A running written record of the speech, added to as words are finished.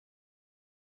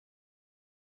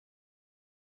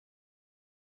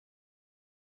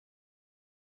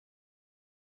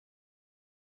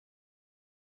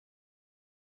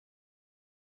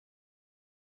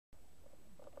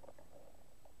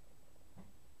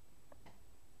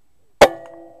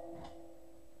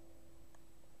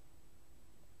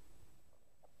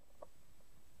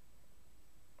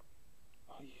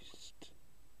Oh, you just...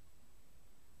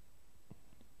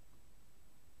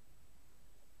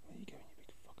 Where are you going, you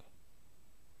big fucker?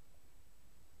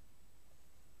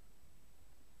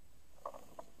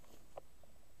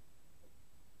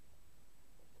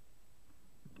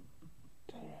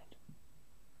 Turn around.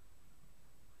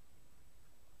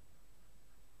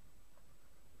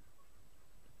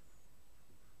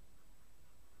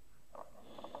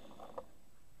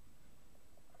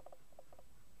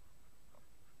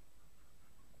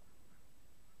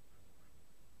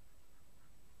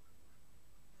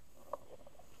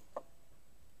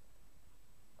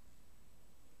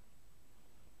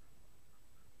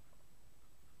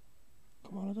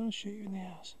 Come on, I don't shoot you in the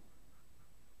ass.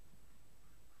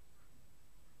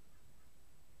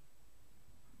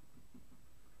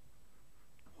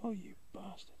 Oh, you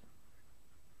bastard.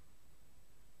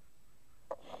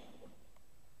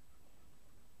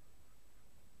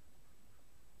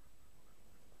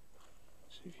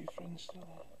 See if your friend's still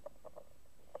there.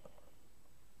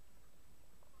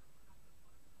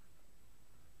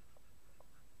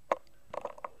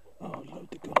 Oh, load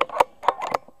the gun.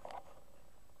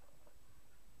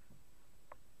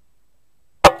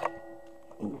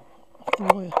 Oh, off the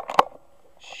wire.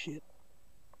 Shit.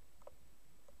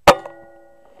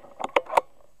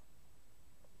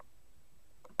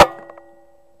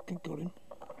 Got him.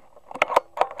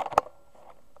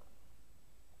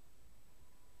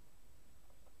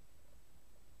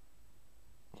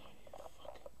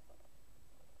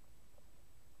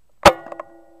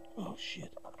 Oh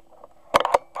shit.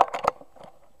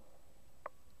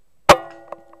 I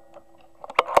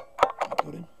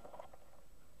got him.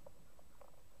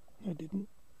 I didn't.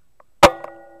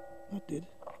 That did.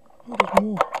 Oh, there's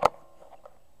more.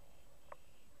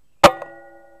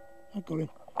 I got him.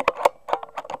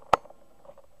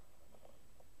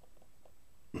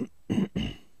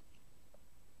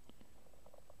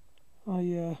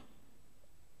 I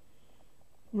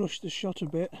rushed the shot a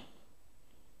bit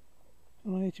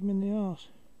and I hit him in the arse.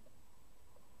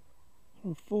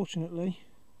 Unfortunately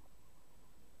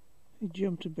he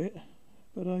jumped a bit,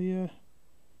 but I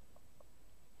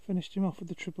finished him off with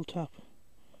the triple tap.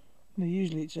 Now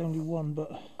usually it's only one,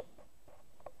 but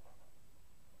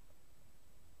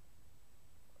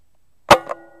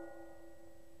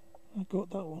I got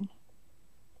that one.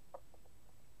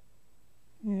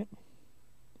 Yep.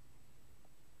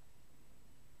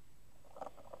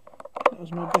 That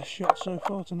was my best shot so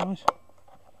far tonight.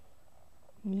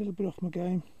 A little bit off my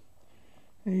game.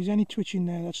 And he's only twitching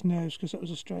there, that's nerves, because that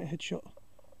was a straight head shot.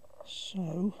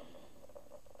 So,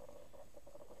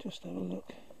 just have a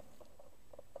look.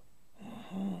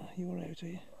 Aha, you're out, are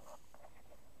you?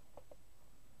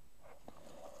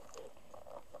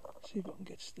 See if I can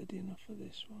get steady enough for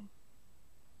this one.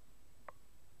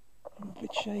 I'm a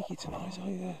bit shaky tonight.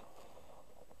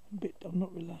 I'm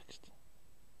not relaxed.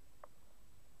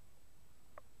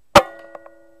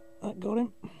 That got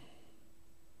him.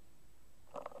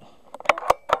 I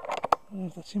don't know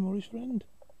if that's him or his friend.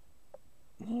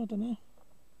 No, I don't know.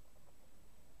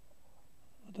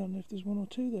 I don't know if there's one or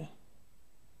two there.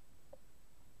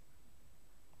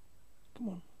 Come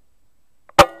on.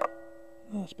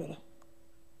 That's better.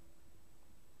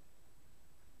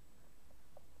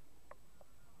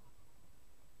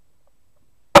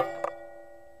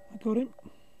 I got him.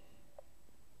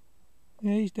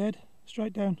 Yeah, he's dead.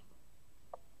 Straight down.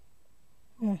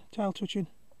 Yeah, tail twitching.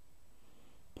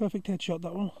 Perfect headshot,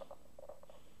 that one.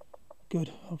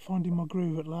 Good, I'm finding my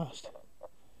groove at last.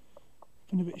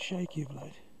 Been a bit shaky of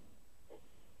late.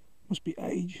 Must be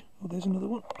age. Oh, there's another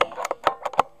one.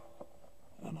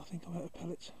 And I think I'm out of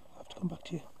pellets. I'll have to come back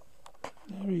to you.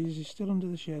 There he is, he's still under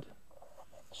the shed.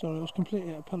 Sorry, I was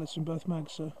completely out of pellets in both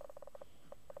mags, so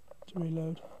to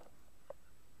reload.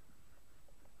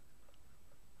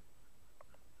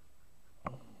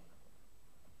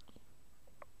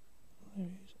 There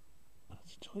he is.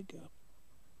 That's a tight gap.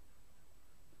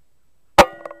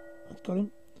 I've got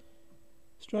him.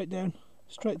 Straight down.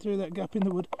 Straight through that gap in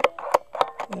the wood.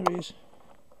 There he is.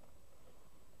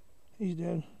 He's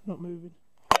down, not moving.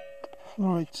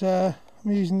 Right, I'm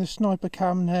using the sniper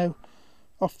cam now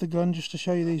off the gun just to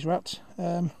show you these rats.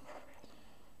 Zoom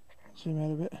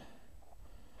out a bit.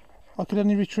 I could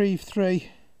only retrieve 3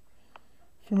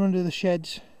 from under the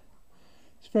sheds.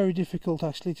 It's very difficult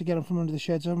actually to get them from under the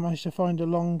sheds. I managed to find a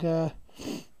long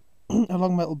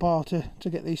metal bar to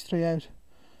get these 3 out.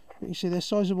 But you can see they're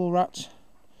sizable rats.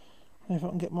 And if I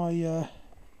can get my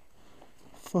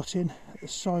foot in at the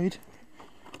side,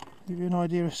 give you an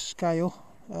idea of scale.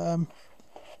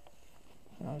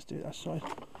 Let's do that side.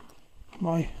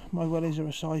 My wellies are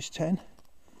a size 10,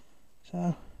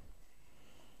 so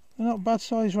they're not bad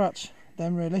size rats,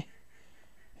 them really,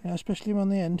 especially on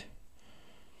the end.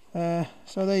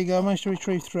 So there you go, I managed to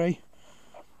retrieve 3.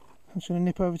 I'm just going to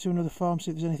nip over to another farm,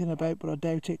 see if there's anything about, but I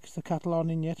doubt it because the cattle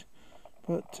aren't in yet.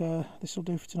 But this will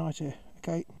do for tonight here.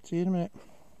 Okay, see you in a minute.